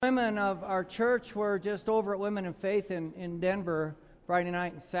women of our church were just over at Women in Faith in Denver Friday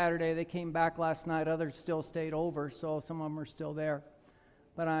night and Saturday. They came back last night. Others still stayed over, so some of them are still there.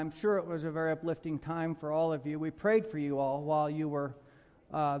 But I'm sure it was a very uplifting time for all of you. We prayed for you all while you were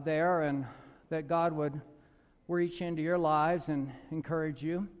there, and that God would reach into your lives and encourage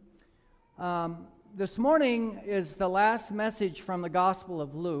you. This morning is the last message from the Gospel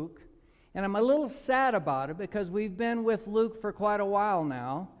of Luke. And I'm a little sad about it because we've been with Luke for quite a while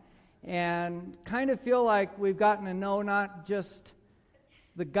now and kind of feel like we've gotten to know not just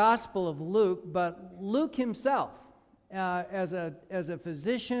the Gospel of Luke, but Luke himself as a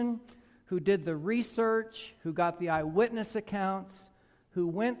physician who did the research, who got the eyewitness accounts, who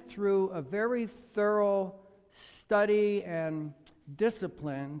went through a very thorough study and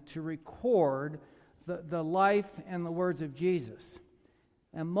discipline to record the life and the words of Jesus.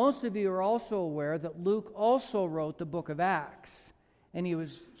 And most of you are also aware that Luke also wrote the book of Acts, and he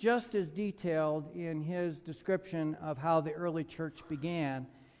was just as detailed in his description of how the early church began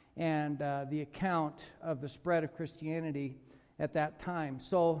and the account of the spread of Christianity at that time.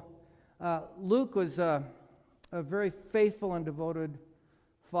 So Luke was a very faithful and devoted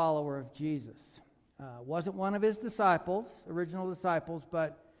follower of Jesus. Wasn't one of his disciples, original disciples,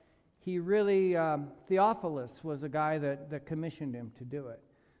 but he really, Theophilus was a guy that commissioned him to do it.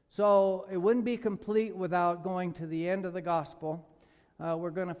 So it wouldn't be complete without going to the end of the gospel.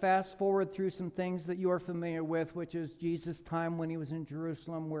 We're going to fast forward through some things that you are familiar with, which is Jesus' time when he was in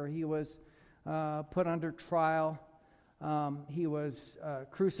Jerusalem, where he was put under trial. He was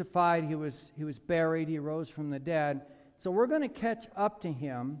crucified. He was buried. He rose from the dead. So we're going to catch up to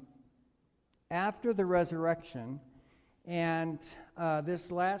him after the resurrection. And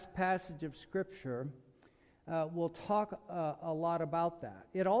this last passage of Scripture, we'll talk a lot about that.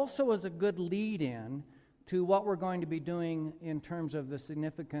 It also is a good lead-in to what we're going to be doing in terms of the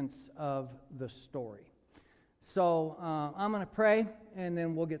significance of the story. So I'm going to pray, and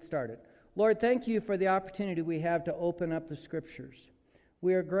then we'll get started. Lord, thank you for the opportunity we have to open up the Scriptures.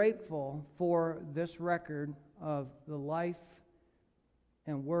 We are grateful for this record of the life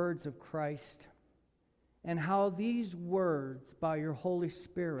and words of Christ, and how these words, by your Holy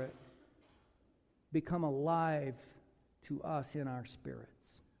Spirit, become alive to us in our spirits.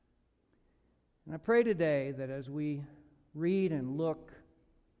 And I pray today that as we read and look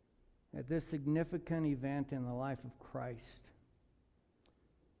at this significant event in the life of Christ,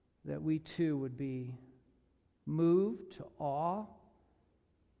 that we too would be moved to awe,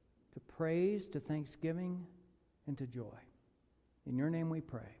 to praise, to thanksgiving, and to joy. In your name we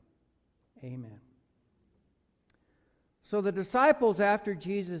pray. Amen. So the disciples, after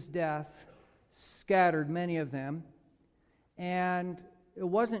Jesus' death, scattered, many of them, and it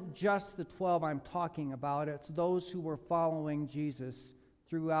wasn't just the 12 I'm talking about, it's those who were following Jesus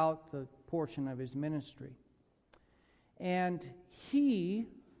throughout the portion of his ministry. And he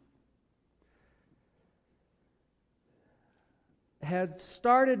had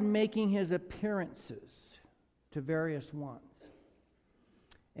started making his appearances to various ones.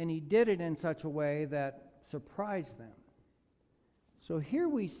 And he did it in such a way that surprised them. So here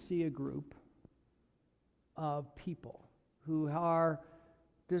we see a group of people who are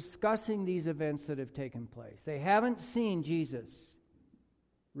discussing these events that have taken place. They haven't seen Jesus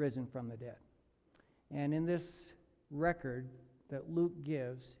risen from the dead. And in this record that Luke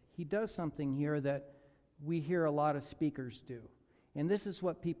gives, he does something here that we hear a lot of speakers do. And this is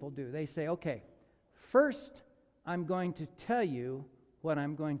what people do. They say, okay, first I'm going to tell you what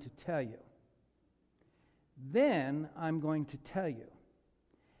I'm going to tell you. Then I'm going to tell you.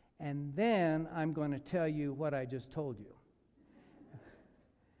 And then I'm going to tell you what I just told you.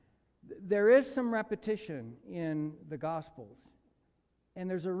 There is some repetition in the Gospels. And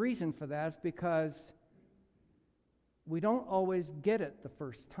there's a reason for that. It's because we don't always get it the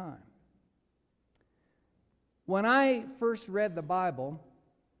first time. When I first read the Bible,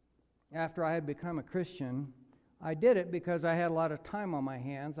 after I had become a Christian, I did it because I had a lot of time on my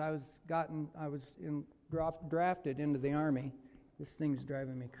hands. I was drafted into the Army. This thing's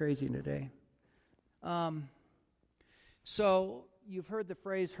driving me crazy today. So you've heard the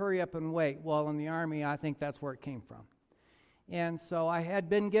phrase, hurry up and wait. Well, in the Army, I think that's where it came from. And so I had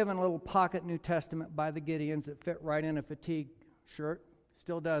been given a little pocket New Testament by the Gideons that fit right in a fatigue shirt.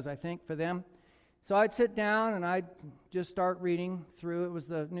 Still does, I think, for them. So I'd sit down and I'd just start reading through. It was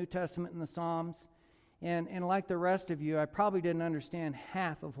the New Testament and the Psalms. And like the rest of you, I probably didn't understand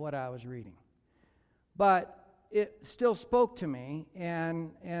half of what I was reading. But it still spoke to me,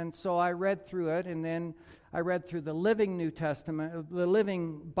 and so I read through it, and then I read through the Living New Testament, the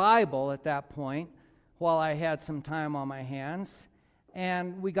Living Bible at that point, while I had some time on my hands.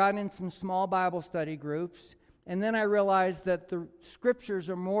 and we got in some small Bible study groups. And then I realized that the Scriptures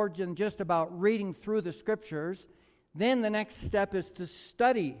are more than just about reading through the Scriptures. Then the next step is to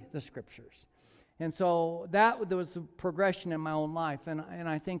study the Scriptures. And so that was a progression in my own life, and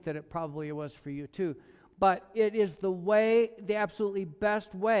I think that it probably was for you too. But it is the absolutely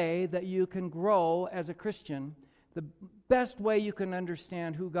best way that you can grow as a Christian, the best way you can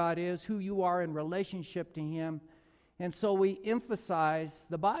understand who God is, who you are in relationship to Him. And so we emphasize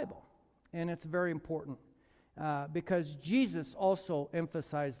the Bible, and it's very important. Because Jesus also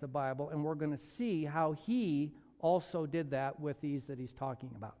emphasized the Bible, and we're going to see how He also did that with these that He's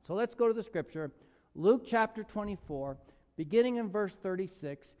talking about. So let's go to the Scripture, Luke chapter 24, beginning in verse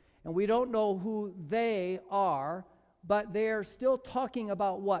 36, and we don't know who they are, but they're still talking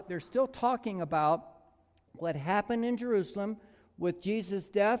about what? They're still talking about what happened in Jerusalem with Jesus'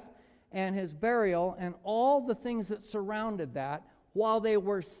 death and His burial and all the things that surrounded that. While they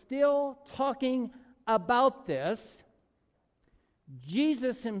were still talking about this,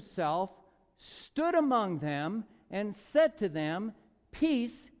 Jesus Himself stood among them and said to them,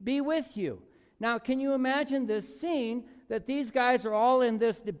 "Peace be with you." Now, can you imagine this scene that these guys are all in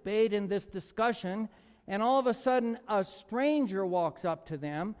this debate, in this discussion, and all of a sudden a stranger walks up to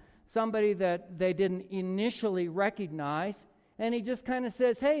them, somebody that they didn't initially recognize, and he just kind of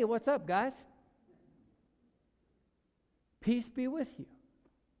says, "Hey, what's up, guys? Peace be with you."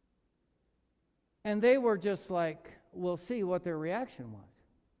 And they were just like, we'll see what their reaction was.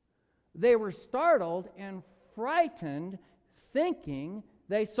 They were startled and frightened, thinking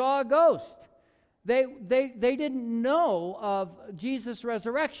they saw a ghost. They didn't know of Jesus'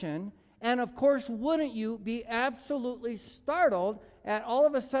 resurrection, and of course, wouldn't you be absolutely startled at all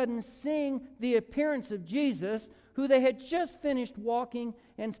of a sudden seeing the appearance of Jesus, who they had just finished walking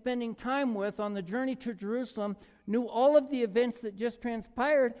and spending time with on the journey to Jerusalem, knew all of the events that just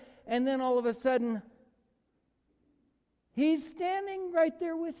transpired, and then all of a sudden, He's standing right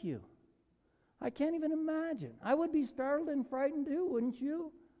there with you. I can't even imagine. I would be startled and frightened too, wouldn't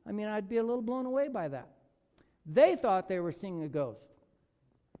you? I mean, I'd be a little blown away by that. They thought they were seeing a ghost.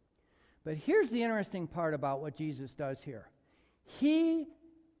 But here's the interesting part about what Jesus does here. He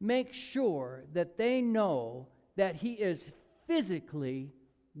makes sure that they know that He is physically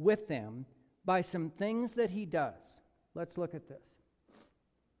with them by some things that He does. Let's look at this.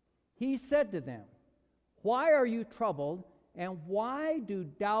 He said to them, "Why are you troubled, and why do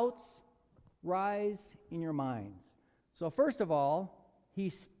doubts rise in your minds?" So first of all, He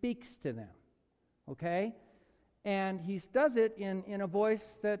speaks to them, okay? And He does it in a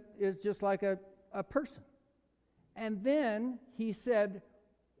voice that is just like a person. And then He said,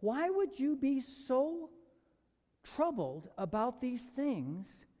 "Why would you be so troubled about these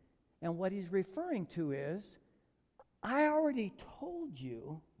things?" And what He's referring to is, I already told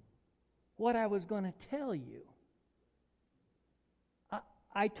you what I was going to tell you.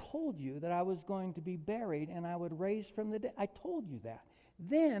 I told you that I was going to be buried and I would raise from the dead. I told you that.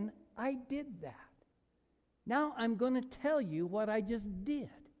 Then I did that. Now I'm going to tell you what I just did.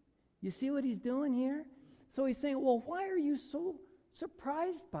 You see what He's doing here? So He's saying, well, why are you so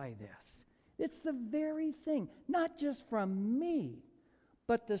surprised by this? It's the very thing, not just from me,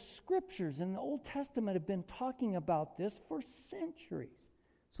 but the Scriptures in the Old Testament have been talking about this for centuries.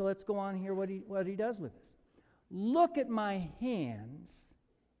 So let's go on here what he does with this. "Look at my hands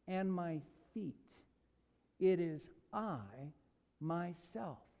and my feet. It is I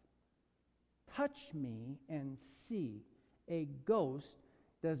myself. Touch me and see. A ghost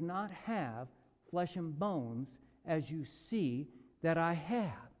does not have flesh and bones as you see that I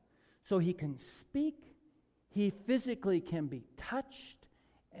have." So He can speak, He physically can be touched,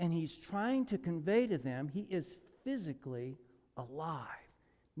 and He's trying to convey to them He is physically alive.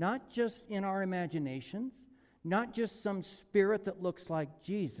 Not just in our imaginations, not just some spirit that looks like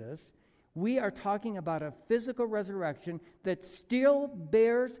Jesus. We are talking about a physical resurrection that still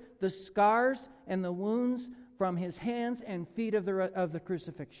bears the scars and the wounds from His hands and feet of the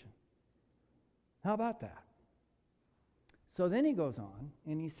crucifixion. How about that? So then He goes on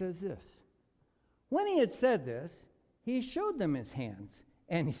and He says this. When He had said this, He showed them His hands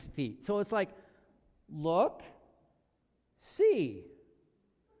and His feet. So it's like, look, see,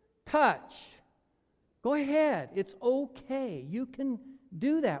 touch. Go ahead. It's okay. You can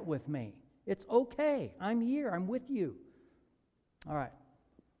do that with me. It's okay. I'm here. I'm with you. All right.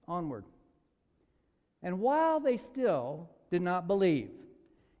 Onward. And while they still did not believe,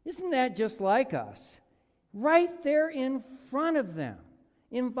 isn't that just like us? Right there in front of them,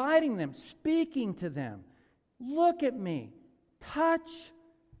 inviting them, speaking to them. Look at me. Touch.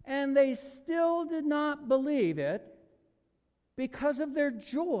 And they still did not believe it, because of their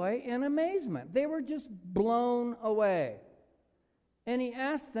joy and amazement. They were just blown away. And he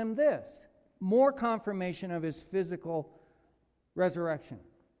asked them this, more confirmation of his physical resurrection.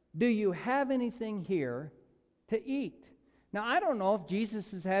 Do you have anything here to eat? Now, I don't know if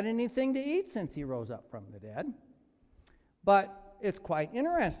Jesus has had anything to eat since he rose up from the dead, but it's quite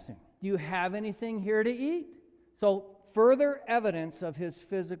interesting. Do you have anything here to eat? So, further evidence of his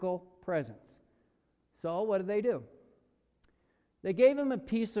physical presence. So, what did they do? They gave him a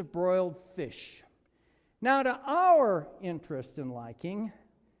piece of broiled fish. Now, to our interest and liking,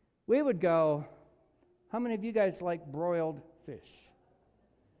 we would go, how many of you guys like broiled fish?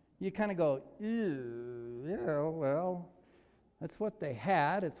 You kind of go, ew, yeah, well, that's what they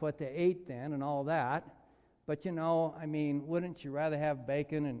had. It's what they ate then and all that. But, wouldn't you rather have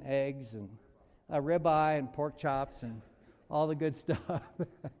bacon and eggs and a ribeye and pork chops and all the good stuff?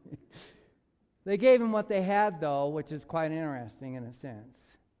 They gave him what they had, though, which is quite interesting in a sense.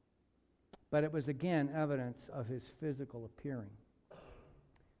 But it was, again, evidence of his physical appearing.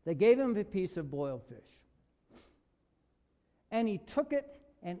 They gave him a piece of boiled fish. And he took it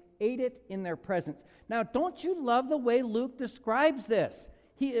and ate it in their presence. Now, don't you love the way Luke describes this?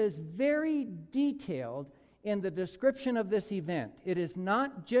 He is very detailed in the description of this event. It is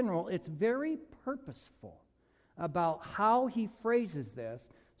not general, it's very purposeful about how he phrases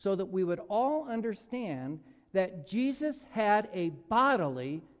this so that we would all understand that Jesus had a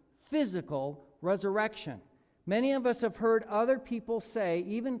bodily, physical resurrection. Many of us have heard other people say,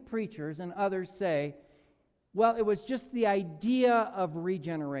 even preachers and others say, well, it was just the idea of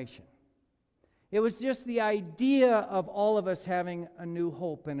regeneration. It was just the idea of all of us having a new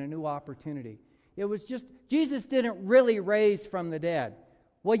hope and a new opportunity. It was just, Jesus didn't really raise from the dead.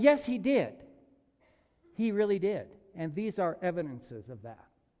 Well, yes, he did. He really did. And these are evidences of that.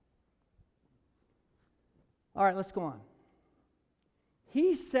 All right, let's go on.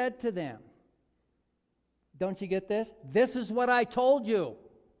 He said to them, don't you get this? This is what I told you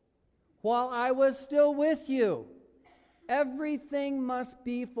while I was still with you. Everything must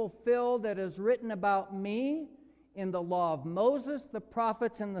be fulfilled that is written about me in the law of Moses, the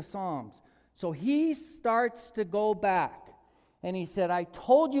prophets, and the Psalms. So he starts to go back. And he said, I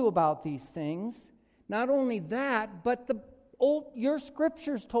told you about these things. Not only that, but your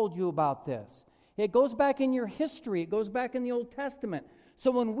scriptures told you about this. It goes back in your history. It goes back in the Old Testament. So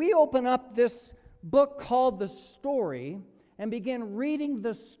when we open up this book called The Story and begin reading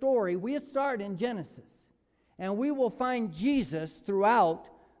the story, we start in Genesis. And we will find Jesus throughout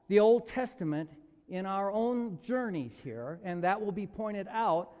the Old Testament in our own journeys here, and that will be pointed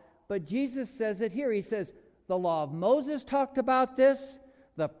out. But Jesus says it here. He says, the law of Moses talked about this.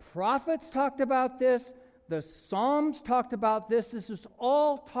 The prophets talked about this. The Psalms talked about this. This is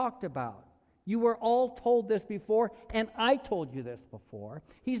all talked about. You were all told this before, and I told you this before.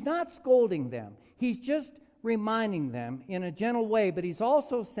 He's not scolding them. He's just reminding them in a gentle way, but he's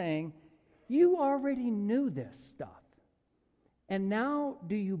also saying, you already knew this stuff. And now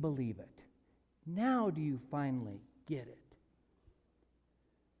do you believe it? Now do you finally get it?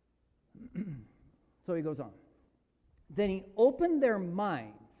 So he goes on. Then he opened their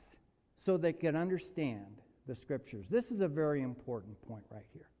minds so they could understand the scriptures. This is a very important point right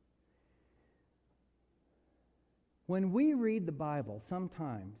here. When we read the Bible,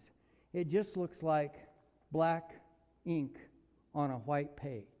 sometimes it just looks like black ink on a white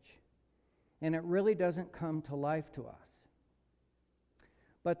page. And it really doesn't come to life to us.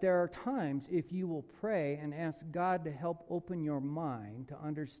 But there are times, if you will pray and ask God to help open your mind to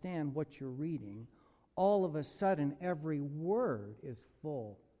understand what you're reading, all of a sudden every word is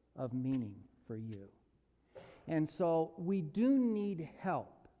full of meaning for you. And so we do need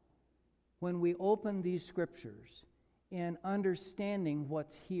help when we open these scriptures in understanding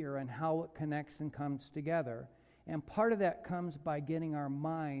what's here and how it connects and comes together. And part of that comes by getting our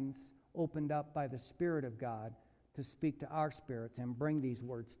minds opened up by the Spirit of God to speak to our spirits and bring these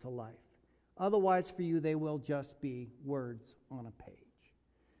words to life. Otherwise, for you, they will just be words on a page.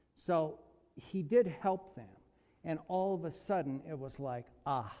 So he did help them, and all of a sudden it was like,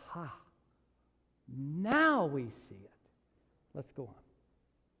 aha, now we see it. Let's go on.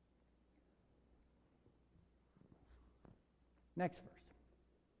 Next verse.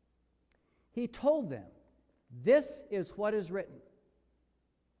 He told them, this is what is written.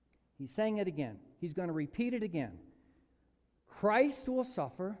 He's saying it again. He's going to repeat it again. Christ will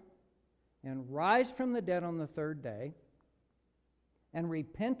suffer and rise from the dead on the third day, and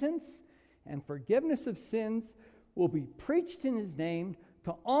repentance and forgiveness of sins will be preached in his name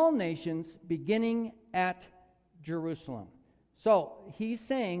to all nations, beginning at Jerusalem. So he's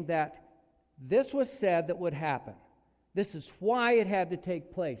saying that this was said that would happen. This is why it had to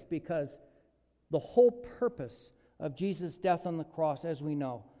take place, because the whole purpose of Jesus' death on the cross, as we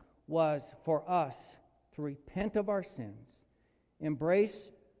know, was for us to repent of our sins, embrace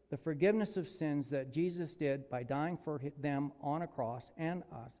the forgiveness of sins that Jesus did by dying for them on a cross and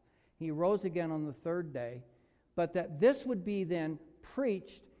us. He rose again on the third day, but that this would be then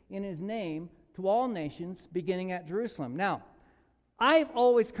preached in his name to all nations, beginning at Jerusalem. Now, I've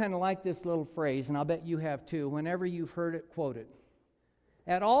always kind of liked this little phrase, and I'll bet you have too, whenever you've heard it quoted.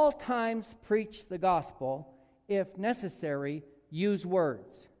 At all times preach the gospel, if necessary, use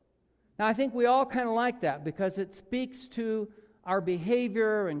words. Now, I think we all kind of like that because it speaks to our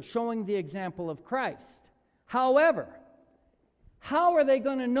behavior and showing the example of Christ. However, how are they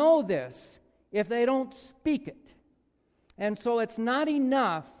going to know this if they don't speak it? And so it's not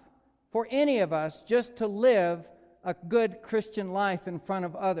enough for any of us just to live a good Christian life in front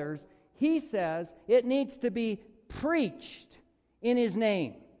of others. He says it needs to be preached in his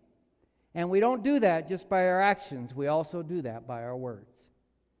name. And we don't do that just by our actions. We also do that by our words.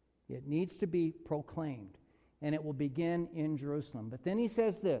 It needs to be proclaimed. And it will begin in Jerusalem. But then he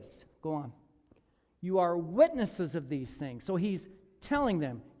says this. Go on. You are witnesses of these things. So he's telling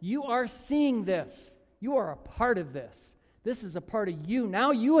them, you are seeing this. You are a part of this. This is a part of you.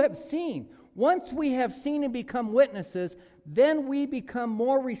 Now you have seen. Once we have seen and become witnesses, then we become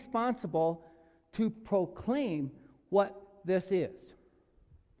more responsible to proclaim what this is.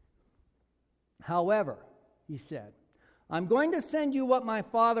 However, he said, I'm going to send you what my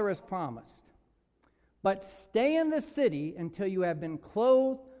Father has promised, but stay in the city until you have been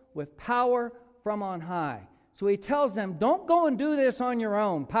clothed with power from on high. So he tells them, don't go and do this on your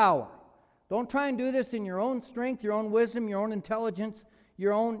own power. Don't try and do this in your own strength, your own wisdom, your own intelligence,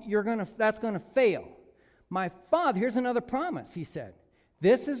 that's going to fail. My Father, here's another promise, he said.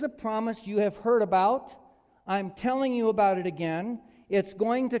 This is a promise you have heard about. I'm telling you about it again. It's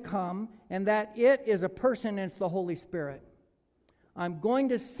going to come, and that it is a person, and it's the Holy Spirit. I'm going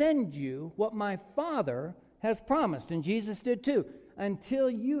to send you what my Father has promised, and Jesus did too, until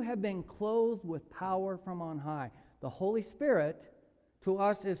you have been clothed with power from on high. The Holy Spirit, to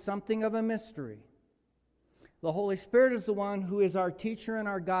us, is something of a mystery. The Holy Spirit is the one who is our teacher and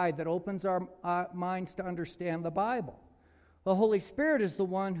our guide that opens our minds to understand the Bible. The Holy Spirit is the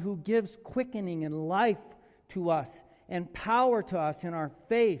one who gives quickening and life to us and power to us in our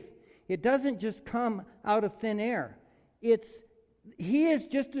faith. It doesn't just come out of thin air. He is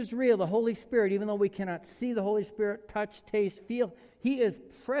just as real, the Holy Spirit, even though we cannot see the Holy Spirit, touch, taste, feel. He is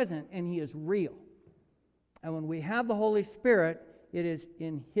present and he is real. And when we have the Holy Spirit, it is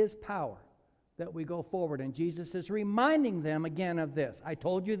in his power that we go forward. And Jesus is reminding them again of this. I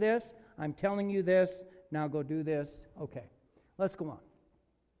told you this. I'm telling you this. Now go do this. Okay, let's go on.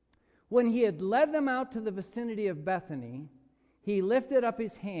 When he had led them out to the vicinity of Bethany, he lifted up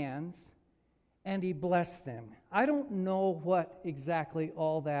his hands and he blessed them. I don't know what exactly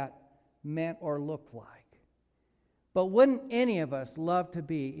all that meant or looked like. But wouldn't any of us love to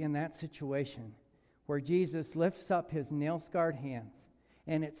be in that situation where Jesus lifts up his nail-scarred hands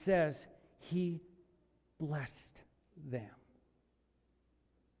and it says, he blessed them.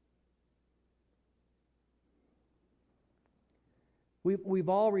 We've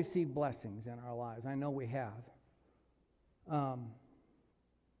all received blessings in our lives. I know we have.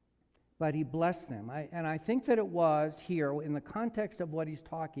 But he blessed them. And I think that it was here, in the context of what he's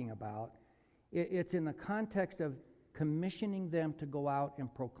talking about, it's in the context of commissioning them to go out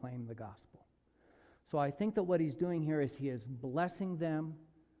and proclaim the gospel. So I think that what he's doing here is he is blessing them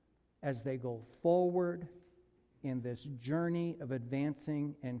as they go forward in this journey of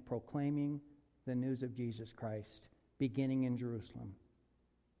advancing and proclaiming the news of Jesus Christ, beginning in Jerusalem,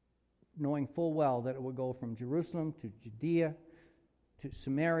 knowing full well that it will go from Jerusalem to Judea, to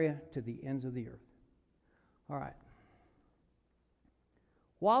Samaria, to the ends of the earth. All right.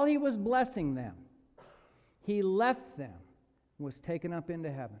 While he was blessing them, he left them and was taken up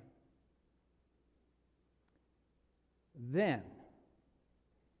into heaven. Then,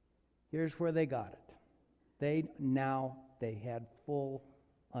 here's where they got it. They had full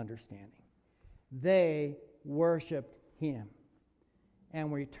understanding. They worshiped him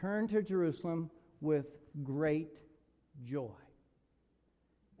and returned to Jerusalem with great joy.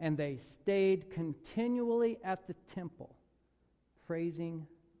 And they stayed continually at the temple, praising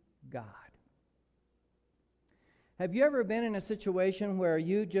God. Have you ever been in a situation where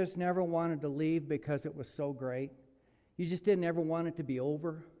you just never wanted to leave because it was so great? You just didn't ever want it to be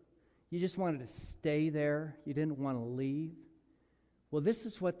over? You just wanted to stay there. You didn't want to leave. Well, this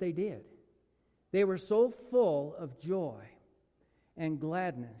is what they did. They were so full of joy and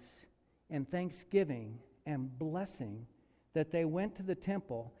gladness and thanksgiving and blessing that they went to the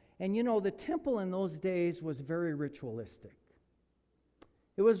temple. And you know, the temple in those days was very ritualistic.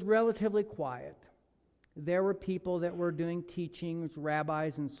 It was relatively quiet. There were people that were doing teachings,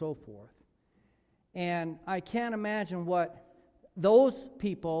 rabbis, and so forth. And I can't imagine what those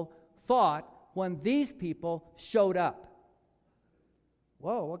people thought when these people showed up.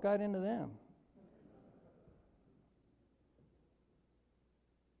 Whoa, what got into them?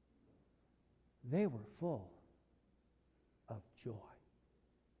 They were full of joy.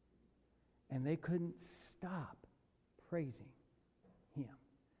 And they couldn't stop praising Him.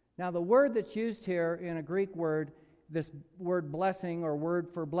 Now, the word that's used here in a Greek word, this word blessing or word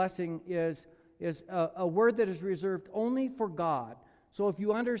for blessing is a word that is reserved only for God. So if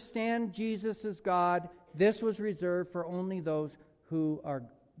you understand Jesus as God, this was reserved for only those who are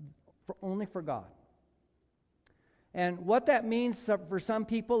only for God. And what that means for some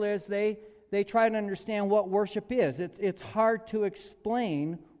people is they try to understand what worship is. It's hard to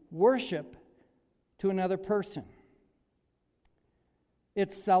explain worship to another person.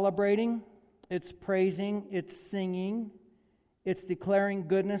 It's celebrating, it's praising, it's singing, it's declaring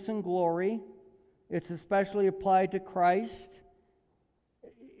goodness and glory. It's especially applied to Christ.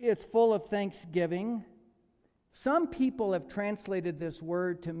 It's full of thanksgiving. Some people have translated this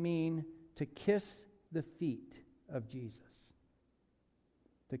word to mean to kiss the feet of Jesus.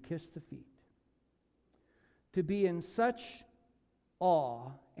 To kiss the feet. To be in such awe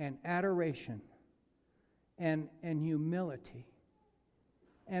and adoration and humility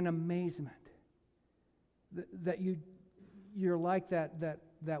and amazement that you're like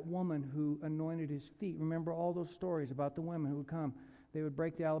that woman who anointed His feet. Remember all those stories about the women who would come. They would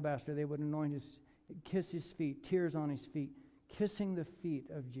break the alabaster. They would anoint kiss His feet, tears on His feet, kissing the feet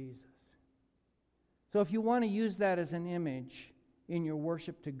of Jesus. So if you want to use that as an image in your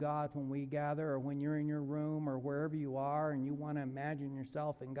worship to God when we gather, or when you're in your room or wherever you are and you want to imagine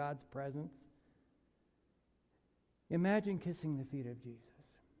yourself in God's presence, imagine kissing the feet of Jesus.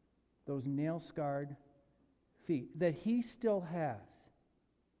 Those nail-scarred feet that He still has.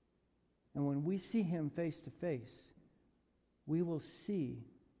 And when we see Him face to face, we will see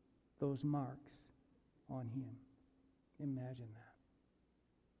those marks on Him. Imagine that.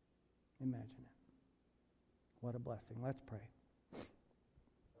 Imagine it. What a blessing. Let's pray.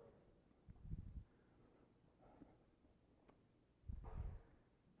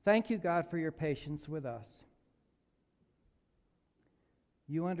 Thank you, God, for your patience with us.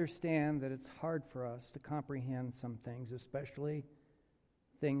 You understand that it's hard for us to comprehend some things, especially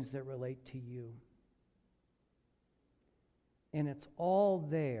things that relate to you. And it's all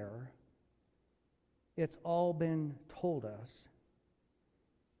there. It's all been told us.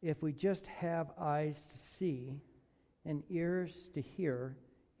 If we just have eyes to see and ears to hear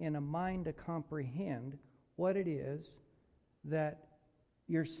and a mind to comprehend what it is that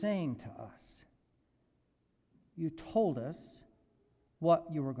you're saying to us. You told us what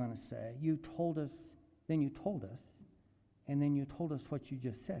you were going to say. You told us, then you told us, and then you told us what you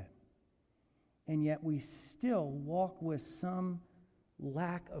just said. And yet we still walk with some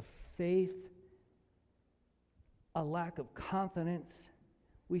lack of faith, a lack of confidence.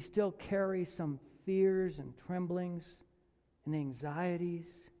 We still carry some fears and tremblings and anxieties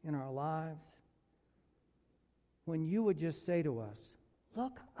in our lives. When you would just say to us,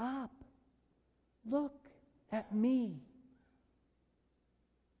 look up, look at me.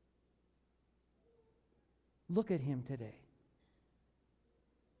 Look at Him today.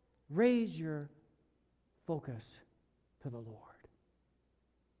 Raise your focus to the Lord.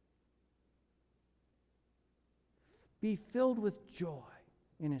 Be filled with joy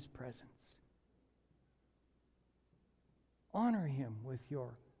in His presence. Honor Him with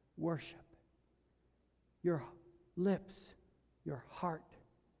your worship, your lips, your heart,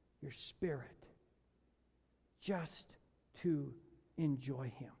 your spirit, just to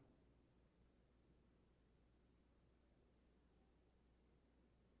enjoy Him.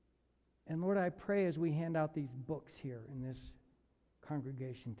 And Lord, I pray as we hand out these books here in this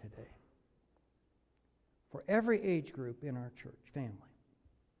congregation today, for every age group in our church family,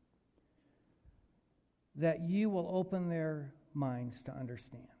 that you will open their minds to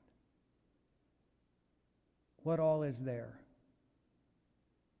understand what all is there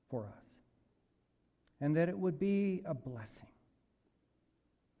for us. And that it would be a blessing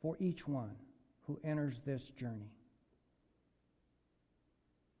for each one who enters this journey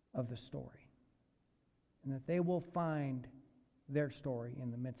of the story. And that they will find their story in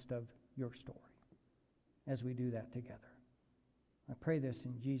the midst of your story as we do that together. I pray this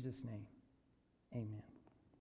in Jesus' name. Amen.